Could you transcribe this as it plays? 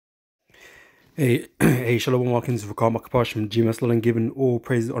Hey, Shalom and welcome to Vakar Makapash from GMS Lilin, giving all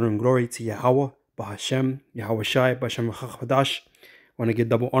praise, honor, and glory to Yahweh, Bahashem, Yahweh Shai, Bahashem Chadash. Want to give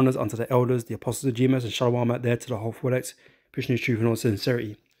double honors unto the elders, the apostles of GMS, and Shalom out there to the whole Fodex, preaching the truth in all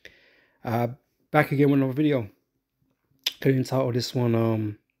sincerity. Back again with another video. Going to entitle this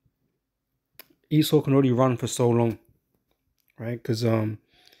one, Esau can only run for so long, right? Because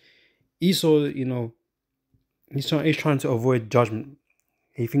Esau, he's trying to avoid judgment.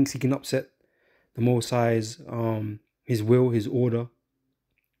 He thinks he can upset the Most High's his will, his order,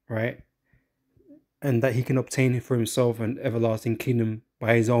 right? And that he can obtain for himself an everlasting kingdom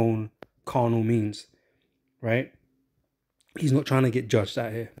by his own carnal means, right? He's not trying to get judged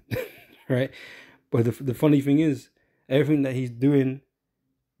out here, right? But the funny thing is, everything that he's doing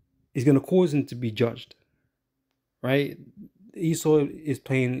is going to cause him to be judged, right? Esau is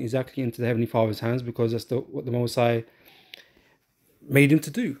playing exactly into the Heavenly Father's hands because that's what the Most High made him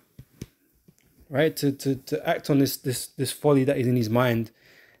to do, right? To act on this folly that is in his mind,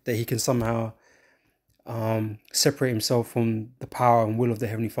 that he can somehow separate himself from the power and will of the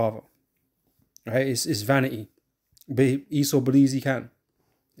Heavenly Father, right? It's vanity, but Esau believes he can,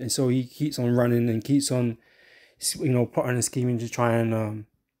 and so he keeps on running and keeps on, plotting and scheming to try and,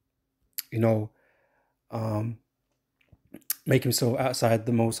 make himself outside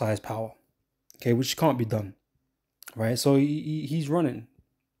the Most High's power, okay, which can't be done, right? So he's running,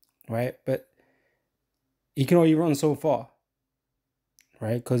 right? But he can only run so far,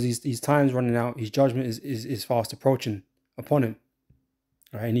 right? Because his time's running out. His judgment is fast approaching upon him,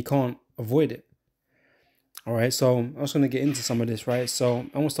 right? And he can't avoid it. All right, so I'm just going to get into some of this, right? So I'm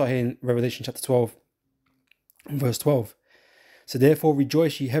going to start here in Revelation chapter 12, verse 12. So therefore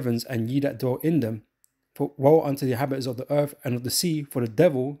rejoice, ye heavens, and ye that dwell in them. For woe unto the inhabitants of the earth and of the sea, for the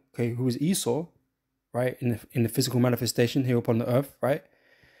devil, okay, who is Esau, right, in the physical manifestation here upon the earth, right?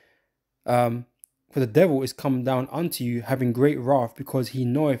 For the devil is come down unto you, having great wrath, because he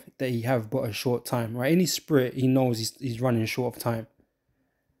knoweth that he have but a short time, right? In his spirit, he knows he's running short of time,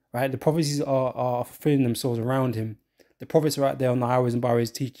 right? The prophecies are fulfilling themselves around him. The prophets are out there on the highways and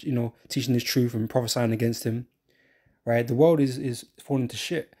byways, teaching this truth and prophesying against him, right? The world is falling to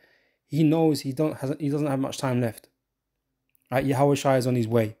shit. He knows he doesn't have much time left, right? Yahweh Shai is on his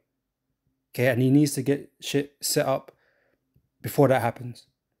way, okay, and he needs to get shit set up before that happens,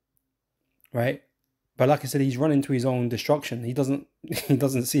 right? But like I said, he's running to his own destruction. He doesn't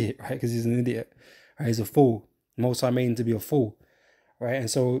see it, right? Because he's an idiot, right? He's a fool. Most High made him to be a fool, right?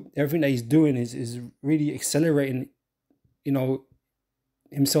 And so everything that he's doing is really accelerating,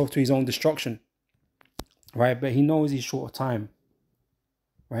 himself to his own destruction, right? But he knows he's short of time,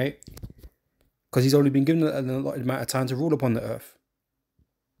 right? Because he's only been given an allotted amount of time to rule upon the earth,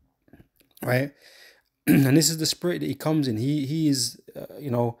 right? And this is the spirit that he comes in. He is,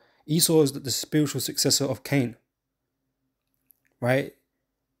 Esau is the spiritual successor of Cain, right?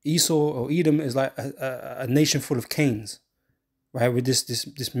 Esau or Edom is like a nation full of Cains, right? With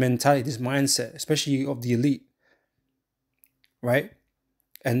this mentality, this mindset, especially of the elite, right?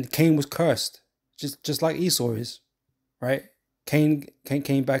 And Cain was cursed, just like Esau is, right? Cain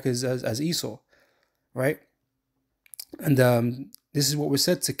came back as Esau, right? And this is what was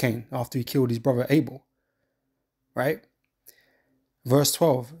said to Cain after he killed his brother Abel, right? Verse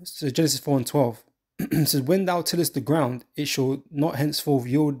 12, so Genesis 4 and 12, it says, when thou tillest the ground, it shall not henceforth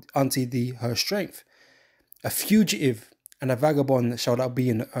yield unto thee her strength. A fugitive and a vagabond shall thou be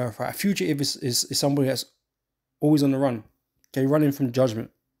in the earth. Right? A fugitive is somebody that's always on the run, okay, running from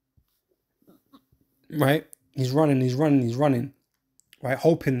judgment, right? He's running, right,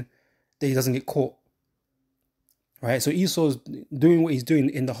 hoping that he doesn't get caught, right? So Esau's doing what he's doing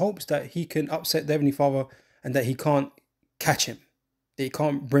in the hopes that he can upset the Heavenly Father and that he can't catch him, that he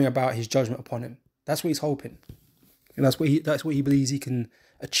can't bring about his judgment upon him. That's what he's hoping, and that's what he believes he can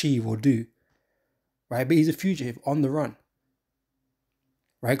achieve or do, right? But he's a fugitive on the run,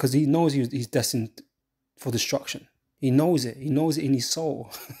 right? Because he knows he's destined for destruction. He knows it. He knows it in his soul,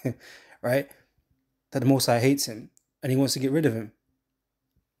 right? That the Most High hates him and he wants to get rid of him.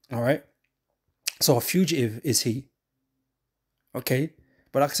 All right. So a fugitive is he. Okay.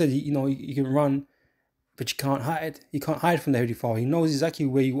 But like I said, you can run, but you can't hide. You can't hide from the Heavenly Father. He knows exactly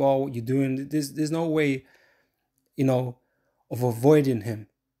where you are, what you're doing. There's no way, of avoiding him.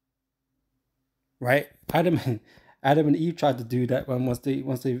 Right? Adam and Eve tried to do that once they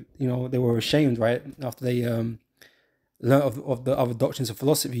they were ashamed, right? After they learned of the other doctrines and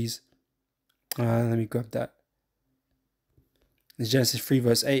philosophies. Let me grab that. It's Genesis 3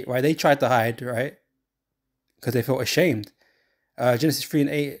 verse 8, right? They tried to hide, right? Because they felt ashamed. Genesis 3 and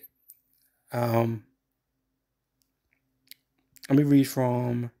 8. Let me read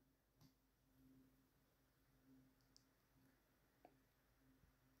from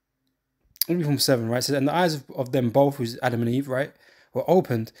maybe from 7, right? So, and the eyes of them both, who's Adam and Eve, right, were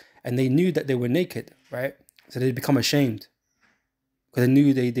opened, and they knew that they were naked, right? So they become ashamed because they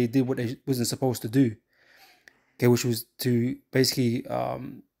knew they did what they wasn't supposed to do. Okay, which was to basically,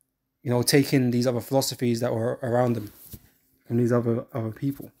 take in these other philosophies that were around them from these other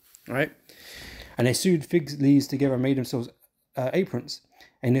people, right? And they sewed fig leaves together and made themselves aprons.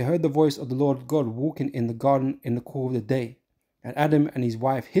 And they heard the voice of the Lord God walking in the garden in the cool of the day. And Adam and his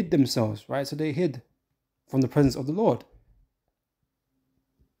wife hid themselves, right? So they hid from the presence of the Lord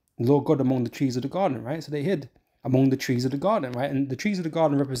God among the trees of the garden, right? So they hid among the trees of the garden, right? And the trees of the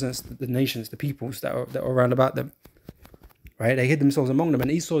garden represents the nations, the peoples that are around about them, right? They hid themselves among them.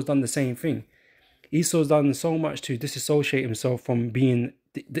 And Esau's done the same thing. Esau's done so much to disassociate himself from being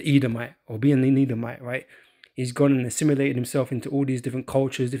the Edomite or being an Edomite, right? He's gone and assimilated himself into all these different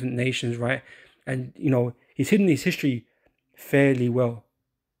cultures, different nations, right? And, he's hidden his history fairly well,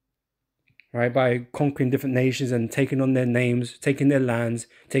 right? By conquering different nations and taking on their names, taking their lands,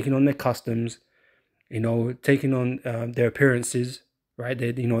 taking on their customs, taking on their appearances, right?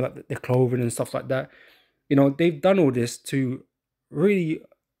 Their clothing and stuff like that. They've done all this to really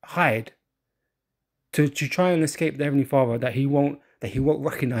hide, to try and escape the Heavenly Father, that he won't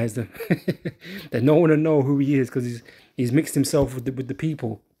recognize them, that no one will know who he is, because he's mixed himself with the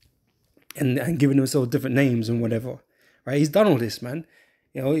people and given himself different names and whatever, right? He's done all this, man.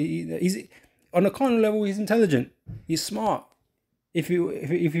 He's on a carnal level. He's intelligent. He's smart. If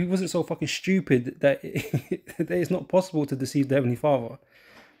he wasn't so fucking stupid that that it's not possible to deceive the Heavenly Father,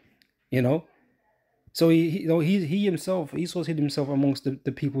 So he himself, Esau's hid himself amongst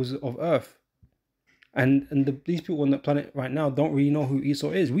the peoples of Earth. And these people on the planet right now don't really know who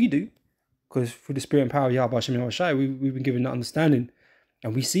Esau is. We do, because through the spirit and power of Yahweh Hashem Yahweh Shai, we've been given that understanding,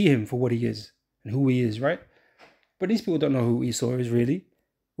 and we see him for what he is and who he is, right? But these people don't know who Esau is really.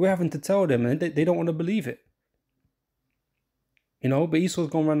 We're having to tell them, and they don't want to believe it. But Esau's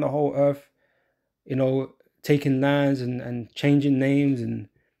gone around the whole earth, taking lands and changing names and,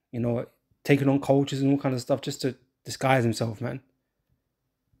 taking on cultures and all kind of stuff just to disguise himself, man.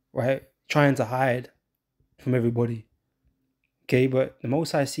 Right? Trying to hide from everybody. Okay, but the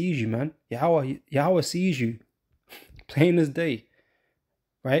Most High sees you, man. Yahweh sees you, plain as day,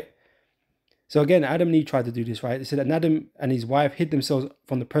 right? So again, Adam and Eve tried to do this, right? They said that Adam and his wife hid themselves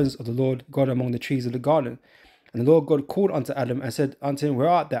from the presence of the Lord God among the trees of the garden. And the Lord God called unto Adam and said unto him, Where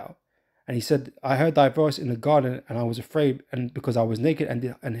art thou? And he said, I heard thy voice in the garden, and I was afraid, and because I was naked and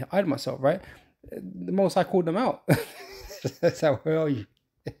hid myself, right? The Most High called them out. That's how, where are you?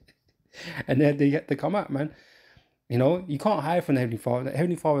 And then they had to come out, man. You can't hide from the Heavenly Father. The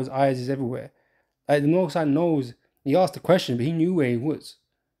Heavenly Father's eyes is everywhere. Like the Most High knows. He asked the question, but he knew where he was.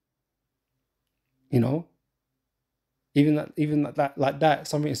 Even that,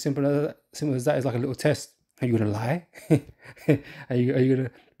 something as simple as that is like a little test. Are you gonna lie? are you gonna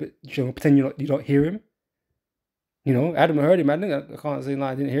pretend you don't hear him? Adam heard him. I can't say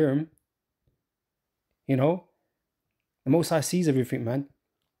I didn't hear him. The Most High sees everything, man.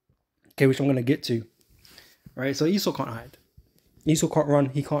 Okay, which I'm gonna get to. Right, so Esau can't hide. Esau can't run.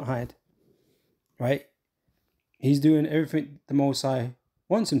 He can't hide. Right, he's doing everything the Most High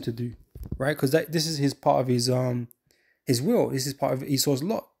wants him to do. Right, because this is his part of his will. This is part of Esau's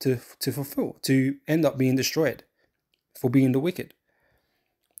lot to fulfill, to end up being destroyed for being the wicked.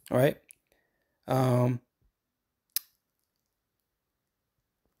 All right. I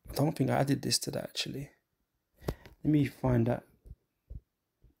don't think I added this to that actually. Let me find that.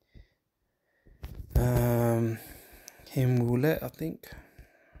 Him roulette, I think.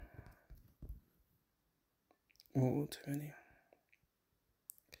 Oh, 20.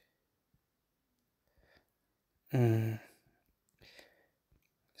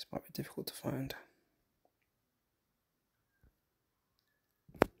 This might be difficult to find.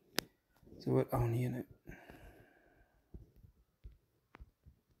 So what only in it?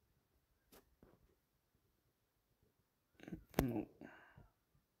 No.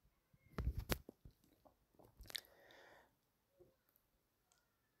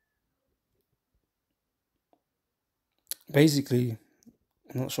 Basically,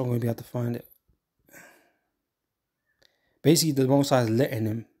 I'm not sure I'm going to be able to find it. Basically, the Most High is letting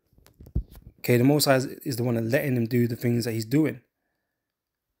him. Okay, the Most High is the one that letting him do the things that he's doing.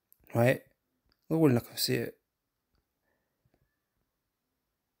 Right? I wouldn't like to see it.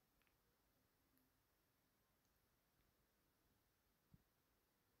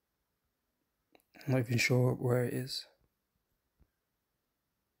 I'm not even sure where it is.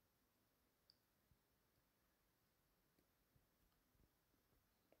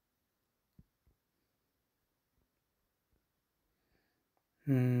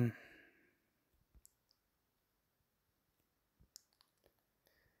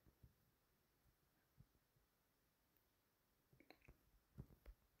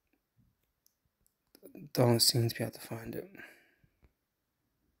 Don't seem to be able to find it.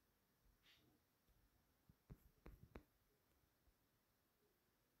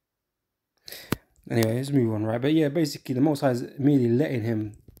 Anyway, let's move on, right? But yeah, basically, the Most High is merely letting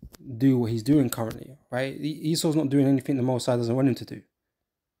him do what he's doing currently, right? Esau's not doing anything the Most High doesn't want him to do.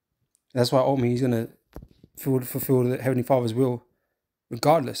 That's why ultimately he's going to fulfill the Heavenly Father's will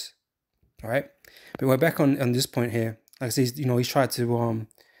regardless, all right? But we're back on this point here. Like I said, he's tried to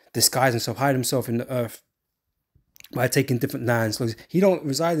disguise himself, hide himself in the earth by taking different lands. So he don't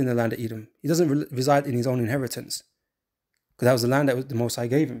reside in the land of Edom. He doesn't reside in his own inheritance, because that was the land that the Most High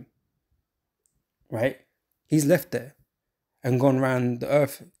gave him, right? He's left there and gone around the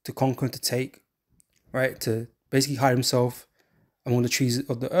earth to conquer, to take, right? To basically hide himself among the trees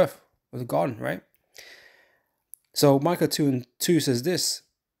of the earth, of the garden, right? So Micah 2:2 says this.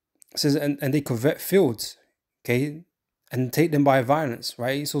 It says, and they covet fields, okay, and take them by violence,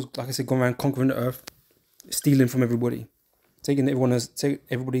 right? So, like I said, going around conquering the earth, stealing from everybody, taking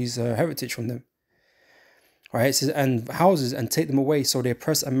everybody's heritage from them, right? It says, and houses, and take them away. So they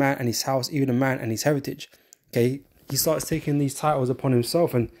oppress a man and his house, even a man and his heritage, okay? He starts taking these titles upon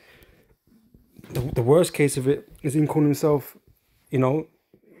himself, and the worst case of it is him calling himself, he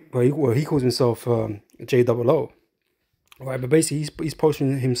calls himself JOO. Right, but basically he's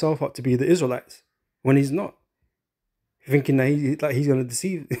posting himself up to be the Israelites when he's not, thinking that he's going to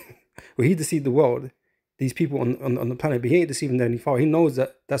deceive. Well, he deceived the world, these people on the planet, but he ain't deceiving them any far. He knows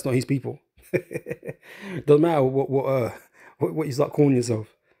that that's not his people. Doesn't matter what you start calling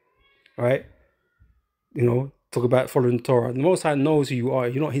yourself, right? Talk about following the Torah. The Most High knows who you are.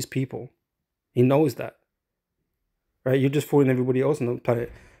 You're not his people. He knows that, right? You're just fooling everybody else on the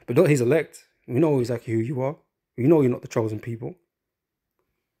planet, but not his elect. We know exactly who you are. You know you're not the chosen people,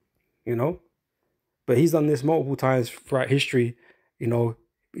 But he's done this multiple times throughout history,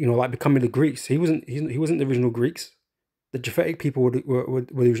 like becoming the Greeks. He wasn't the original Greeks. The Japhetic people were the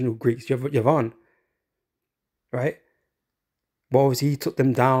original Greeks, Yavan, right? But obviously he took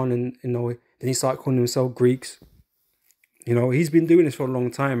them down, and then he started calling himself Greeks. He's been doing this for a long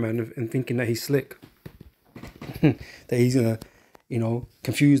time, man, and thinking that he's slick, that he's gonna,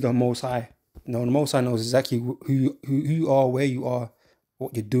 confuse the Most High. The Most High knows exactly who you are, where you are,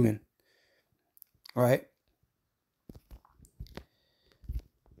 what you're doing. All right.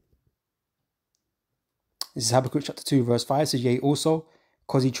 This is Habakkuk chapter 2, verse 5. It says, yea, also,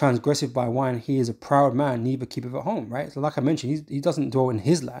 because he transgresseth by wine, he is a proud man, neither keepeth at home. Right. So like I mentioned, he doesn't dwell in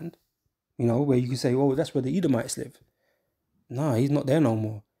his land, where you can say, oh, that's where the Edomites live. No, he's not there no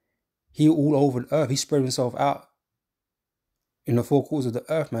more. He all over the earth. He spread himself out in the four quarters of the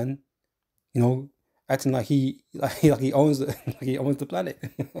earth, man. Acting like he owns the planet,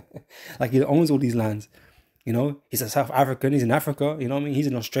 like he owns all these lands. He's a South African. He's in Africa. He's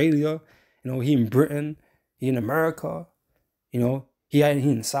in Australia. He in Britain. He in America. He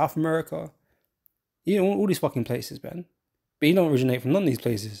in South America. All these fucking places, man. But he don't originate from none of these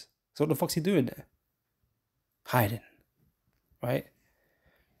places. So what the fuck's he doing there? Hiding, right?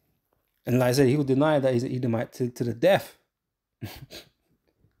 And like I said, he will deny that he's an Edomite to the death.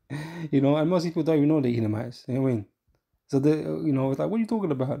 And most people don't even know the Edomites. You know what I mean? So it's like, what are you talking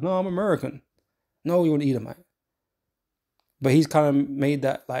about? No, I'm American. No, you're an Edomite. But he's kind of made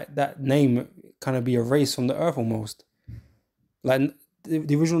that name kind of be erased from the earth almost. Like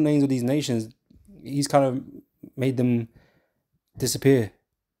the original names of these nations, he's kind of made them disappear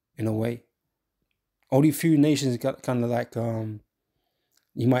in a way. Only few nations got kind of like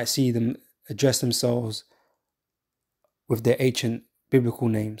you might see them address themselves with their ancient biblical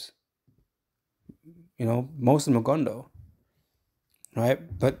names. Most of them are gone though, right?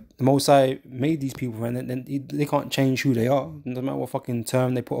 But the Most High made these people, and then they can't change who they are. No matter what fucking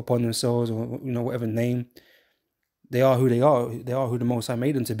term they put upon themselves, or whatever name, they are who they are. They are who the Most High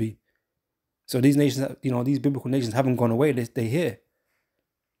made them to be. So these nations, these biblical nations haven't gone away. They're here.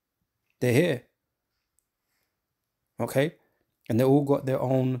 They're here. Okay, and they all got their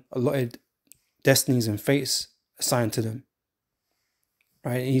own allotted destinies and fates assigned to them.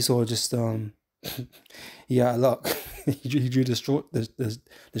 Right? Esau just he had luck. he drew the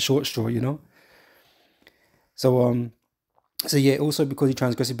short straw, So yeah, also because he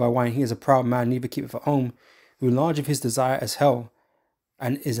transgressed by wine, he is a proud man, neither keepeth at home, who enlargeth his desire as hell,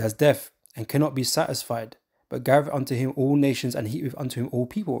 and is as death, and cannot be satisfied, but gathereth unto him all nations, and heapeth unto him all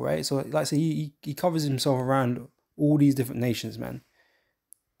people. Right? So like I say, he covers himself around all these different nations, man,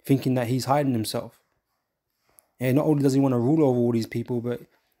 thinking that he's hiding himself. And not only does he want to rule over all these people, but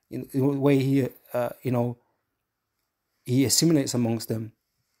in the way he he assimilates amongst them,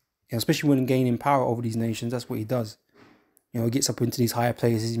 especially when gaining power over these nations. That's what he does. You know, he gets up into these higher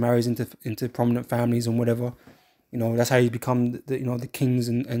places. He marries into prominent families and whatever. You know, that's how he's become the kings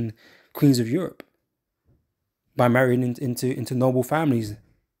and queens of Europe, by marrying into noble families.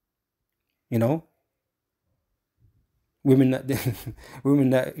 You know, women that women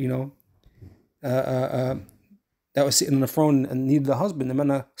that that was sitting on the throne and needed a husband. The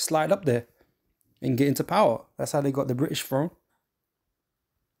man slide up there and get into power. That's how they got the British throne.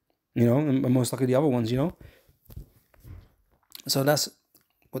 You know, and most likely the other ones. You know, so that's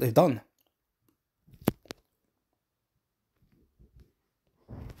what they've done.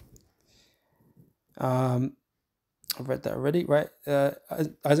 I've read that already, right?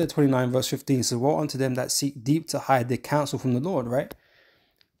 Isaiah 29 verse 15 says, "Woe unto them that seek deep to hide their counsel from the Lord," right?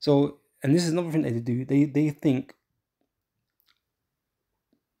 So, and this is another thing that they do. They think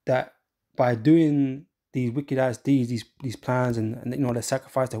that by doing these wicked ass deeds, these plans, and they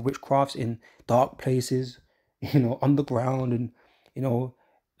sacrifice their witchcrafts in dark places, underground, and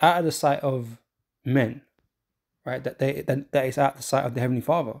out of the sight of men, right? That is out of the sight of the Heavenly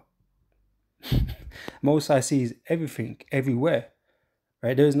Father. Most High sees everything, everywhere,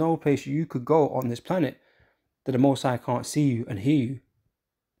 right? There is no place you could go on this planet that the Most High can't see you and hear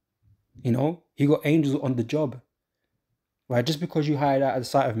you. He got angels on the job, right? Just because you hide out of the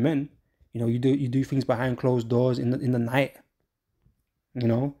sight of men, you do things behind closed doors in the night,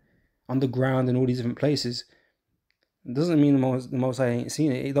 underground and all these different places. It doesn't mean the most High ain't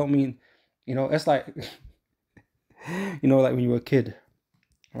seen it. It don't mean, it's like, like when you were a kid,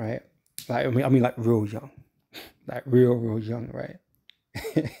 right? Like I mean, like real young, like real young, right?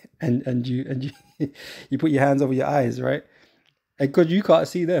 and you you put your hands over your eyes, right? And because you can't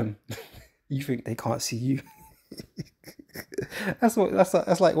see them, you think they can't see you. that's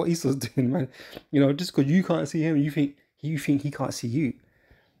like what Esau's doing, man. Just because you can't see him, you think he can't see you.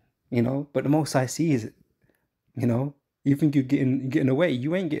 But the Most High sees it. You think you're getting away.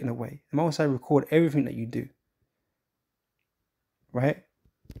 You ain't getting away. The Most High record everything that you do. Right?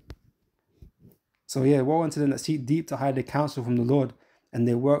 So yeah, woe unto them that seek deep to hide their counsel from the Lord, and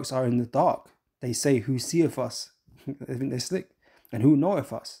their works are in the dark. They say, who seeth us? They think they're slick. And who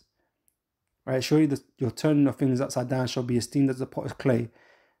knoweth us? Right? Surely your turning of things upside down shall be esteemed as the potter's clay.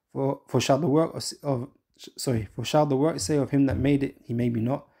 For shall the work say of him that made it, he made me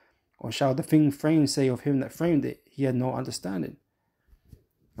not? Or shall the thing framed say of him that framed it, he had no understanding?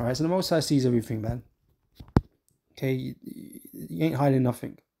 All right, so the Most High sees everything, man. Okay, you ain't hiding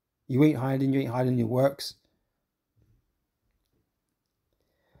nothing. You ain't hiding your works.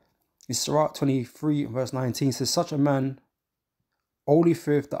 In Sirach 23 verse 19 says, such a man only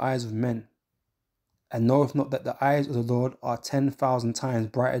feareth the eyes of men, and knoweth not that the eyes of the Lord are 10,000 times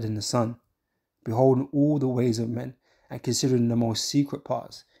brighter than the sun, beholding all the ways of men, and considering the most secret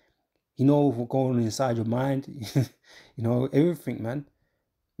parts. He knows what's going on inside your mind, everything, man.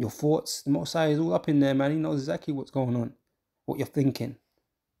 Your thoughts, the Most High is all up in there, man. He knows exactly what's going on, what you're thinking.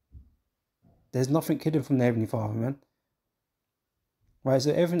 There's nothing hidden from the Heavenly Father, man. Right,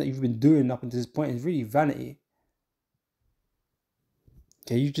 so everything that you've been doing up until this point is really vanity.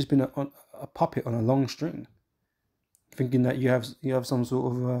 Okay, you've just been a puppet on a long string, thinking that you have some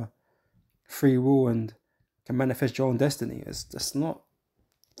sort of free will and can manifest your own destiny. That's not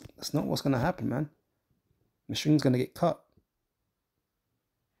what's gonna happen, man. The string's gonna get cut.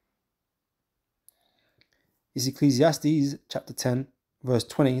 It's Ecclesiastes chapter 10, verse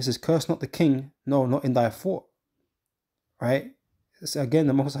 20. It says, curse not the king, no, not in thy thought. Right? So again,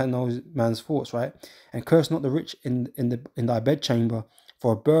 the Most High knows man's thoughts, right? And curse not the rich in thy bedchamber,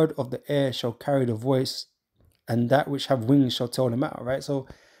 for a bird of the air shall carry the voice, and that which have wings shall tell them out, right? So,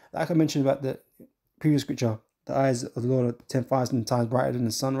 like I mentioned about the previous scripture, the eyes of the Lord are 10,000 times brighter than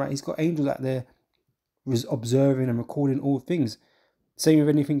the sun, right? He's got angels out there observing and recording all things. Same with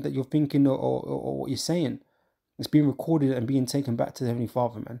anything that you're thinking or what you're saying. It's being recorded and being taken back to the Heavenly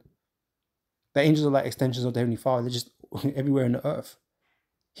Father, man. The angels are like extensions of the Heavenly Father. They're just everywhere in the earth,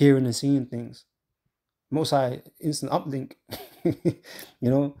 hearing and seeing things. Most High, instant uplink,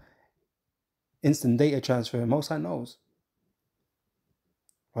 instant data transfer. Most High knows,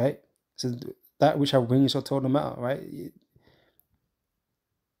 right? So that which have wings shall tell them out, right?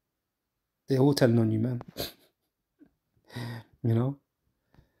 They're all telling on you, man.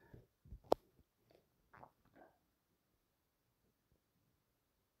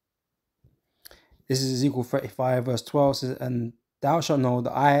 This is Ezekiel 35 verse 12 says, and thou shalt know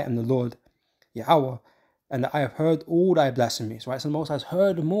that I am the Lord, Yahweh, and that I have heard all thy blasphemies, right? So the Most High has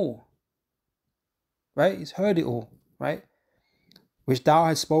heard them all, right? He's heard it all, right? Which thou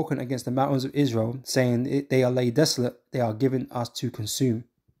hast spoken against the mountains of Israel, saying they are laid desolate, they are given us to consume,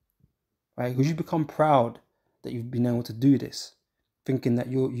 right? Because you become proud that you've been able to do this, thinking that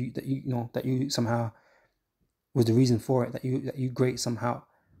you somehow was the reason for it, that you great somehow,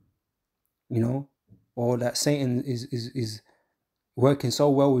 or that Satan is working so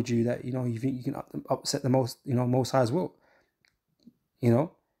well with you that you think you can upset the most high's will.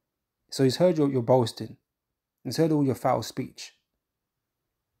 So he's heard your boasting, he's heard all your foul speech,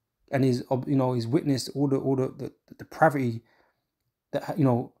 and he's witnessed all the depravity that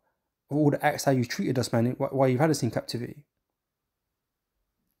of all the acts how you treated us, man, while you've had us in captivity.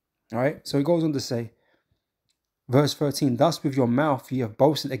 All right, so he goes on to say, verse 13, thus with your mouth you have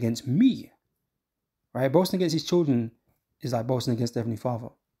boasted against me. Right, boasting against his children is like boasting against the Heavenly Father.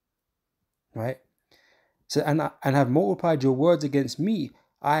 Right, so and have multiplied your words against me.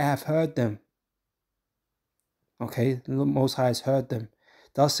 I have heard them. Okay, the Most High has heard them.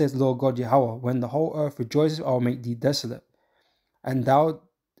 Thus says the Lord God Yahweh, when the whole earth rejoices, I will make thee desolate. And thou,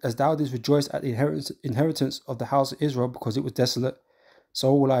 as thou didst rejoice at the inheritance of the house of Israel, because it was desolate,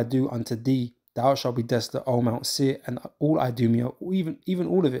 so will I do unto thee. Thou shalt be desolate, O Mount Seir, and all I do me, even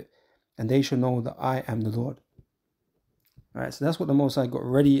all of it, and they shall know that I am the Lord. All right, so that's what the Most High got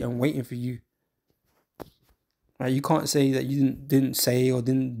ready and waiting for you. Right, you can't say that you didn't say or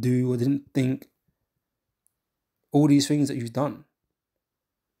didn't do or didn't think all these things that you've done.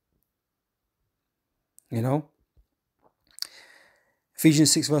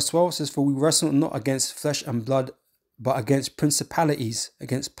 Ephesians 6 verse 12 says, for we wrestle not against flesh and blood, but against principalities,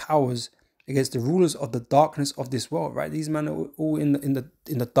 against powers, against the rulers of the darkness of this world. Right, these men are all in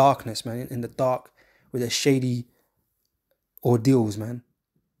the darkness, man, in the dark, with their shady ordeals, man.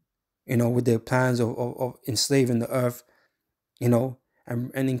 With their plans of enslaving the earth, and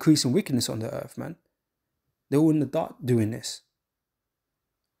increasing wickedness on the earth, man. They're all in the dark doing this.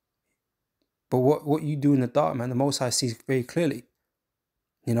 But what you do in the dark, man, the Most High sees very clearly.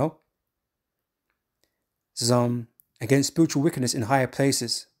 This is against spiritual wickedness in higher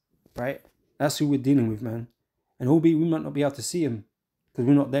places, right? That's who we're dealing with, man. And we might not be able to see him because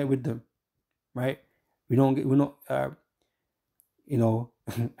we're not there with them, right? We're not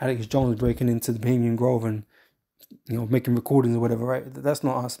Alex Jones breaking into the Bohemian Grove and making recordings or whatever, right? That's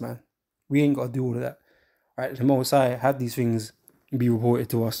not us, man. We ain't got to do all of that, right? The Most High had these things be reported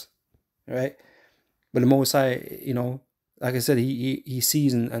to us, right? But the Most High, like I said, he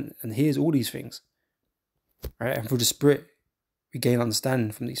sees and hears all these things, right? And through the Spirit, we gain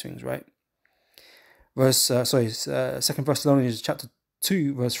understanding from these things, right? Second Thessalonians chapter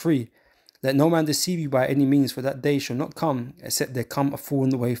 2, verse 3. Let no man deceive you by any means, for that day shall not come, except there come a fall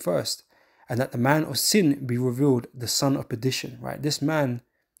in the way first, and that the man of sin be revealed, the son of perdition, right? This man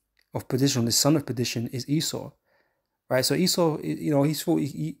of perdition, the son of perdition, is Esau, right? So Esau, he's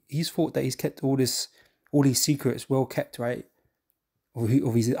thought that he's kept all these secrets well kept, right? Of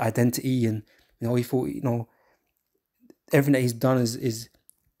his identity, and he thought everything that he's done is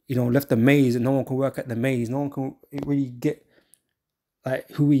left the maze, and no one can work at the maze. No one can really get like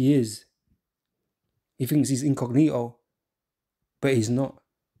who he is. He thinks he's incognito, but he's not.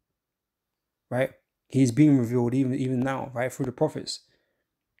 Right? He's being revealed even now, right, through the prophets.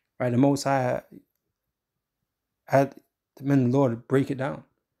 Right? The Most High had the men of the Lord break it down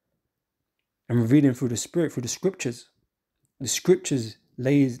and reveal him through the Spirit, through the Scriptures. The Scriptures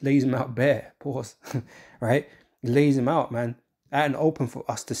lays him out bare. Pause. Right? It lays him out, man, out and open for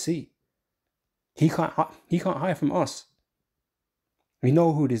us to see. He can't hide from us. We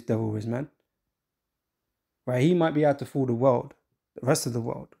know who this devil is, man. Right? He might be out to fool the world, the rest of the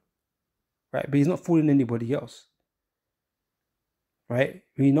world. Right? But he's not fooling anybody else. Right?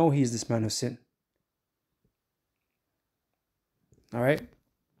 We know he's this man of sin. All right?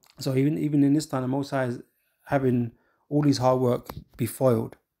 So even in this time, the Most High is having all his hard work be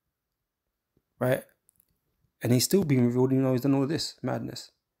foiled. Right? And he's still being revealed, he's done all this madness.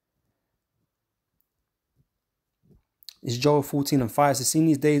 It's Joel 14 and 5 says, seeing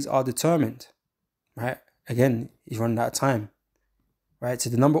these days are determined. Right? Again, he's running out of time. Right?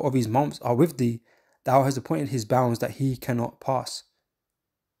 So the number of his months are with thee. Thou hast appointed his bounds that he cannot pass.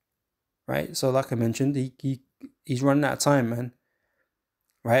 Right? So like I mentioned, he's running out of time, man.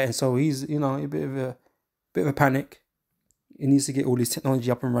 Right? And so he's, a bit of a panic. He needs to get all this technology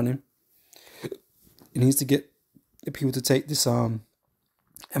up and running. He needs to get the people to take this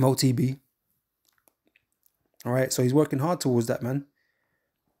MOTB. All right? So he's working hard towards that, man.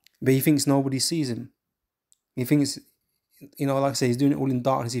 But he thinks nobody sees him. He thinks, like I say, he's doing it all in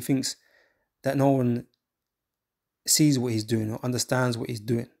darkness. He thinks that no one sees what he's doing or understands what he's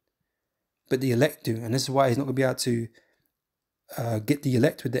doing. But the elect do. And this is why he's not going to be able to get the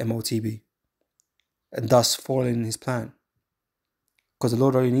elect with the MOTB. And thus fall in his plan. Because the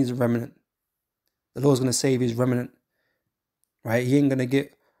Lord only needs a remnant. The Lord's going to save his remnant, right? He ain't going to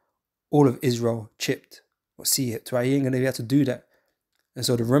get all of Israel chipped or see it, right? He ain't going to be able to do that. And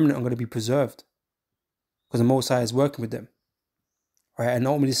so the remnant are going to be preserved because the Most High is working with them, right? And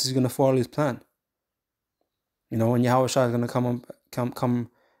ultimately this is going to follow his plan. You know, and Yahweh Shai is going to come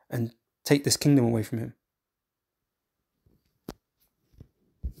and take this kingdom away from him.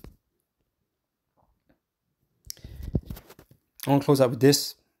 I want to close out with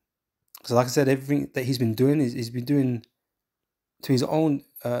this. So like I said, everything that he's been doing he's been doing to his own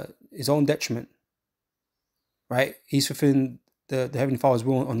detriment. Right? He's fulfilling the Heavenly Father's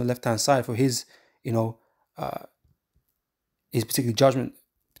will on the left-hand side for his, his particular judgment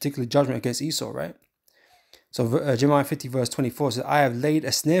against Esau, right? So Jeremiah 50 verse 24 says, I have laid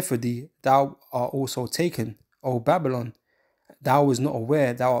a snare for thee, thou art also taken, O Babylon. Thou was not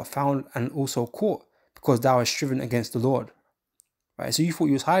aware, thou art found and also caught, because thou hast striven against the Lord. Right? So you thought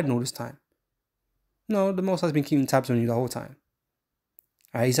you was hiding all this time. No, the Most High has been keeping tabs on you the whole time.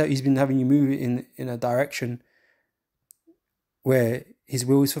 Right? He's been having you move in a direction where his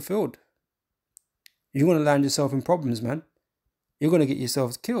will is fulfilled. You're going to land yourself in problems, man. You're going to get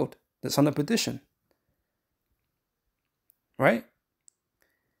yourself killed. That's under perdition. Right?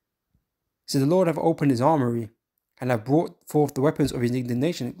 So the Lord have opened his armory and have brought forth the weapons of his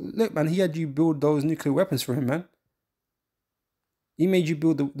indignation. Look, man, he had you build those nuclear weapons for him, man. He made you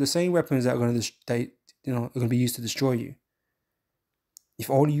build the same weapons that are going to be used to destroy you.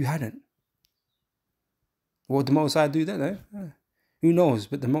 If only you hadn't. What would the Most High do then? Eh? Who knows?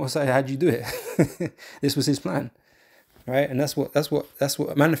 But the Most High had you do it. This was his plan, right? And that's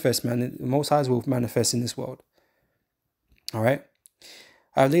what manifests, man. The Most High will manifest in this world. All right.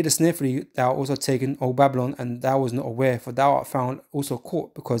 I have laid a snare for thee, thou art also taken, O Babylon, and thou was not aware, for thou art found also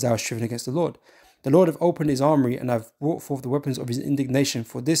caught, because thou hast striven against the Lord. The Lord hath opened his armory, and hath brought forth the weapons of his indignation,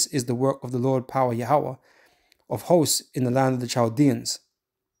 for this is the work of the Lord power Yahweh of hosts in the land of the Chaldeans.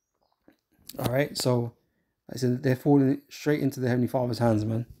 All right, so I said they're falling straight into the Heavenly Father's hands,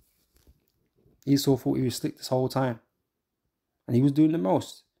 man. Esau thought he was slick this whole time, and he was doing the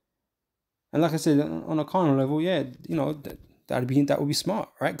most. And like I said, on a carnal level, yeah, that would be smart,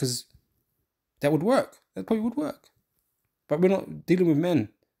 right? Because that would work. That probably would work. But we're not dealing with men.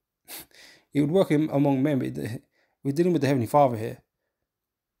 It would work among men, but we're dealing with the Heavenly Father here.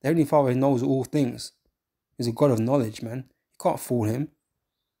 The Heavenly Father knows all things. He's a God of knowledge, man. You can't fool him.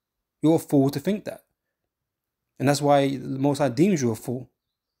 You're a fool to think that. And that's why the Most High deems you a fool.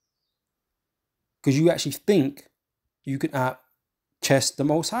 Because you actually think you can out-chess the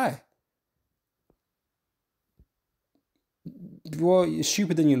Most High. Well, you're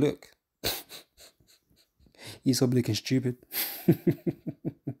stupid than you look. You're so big and stupid.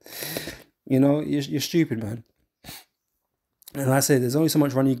 You're stupid, man. And like I said, there's only so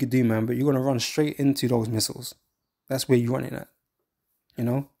much running you could do, man, but you're going to run straight into those missiles. That's where you're running at,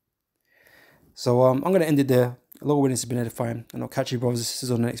 So I'm going to end it there. A lot of witness has been edifying, and I'll catch you brothers and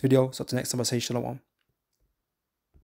sisters on the next video. So till next time, I say shalom.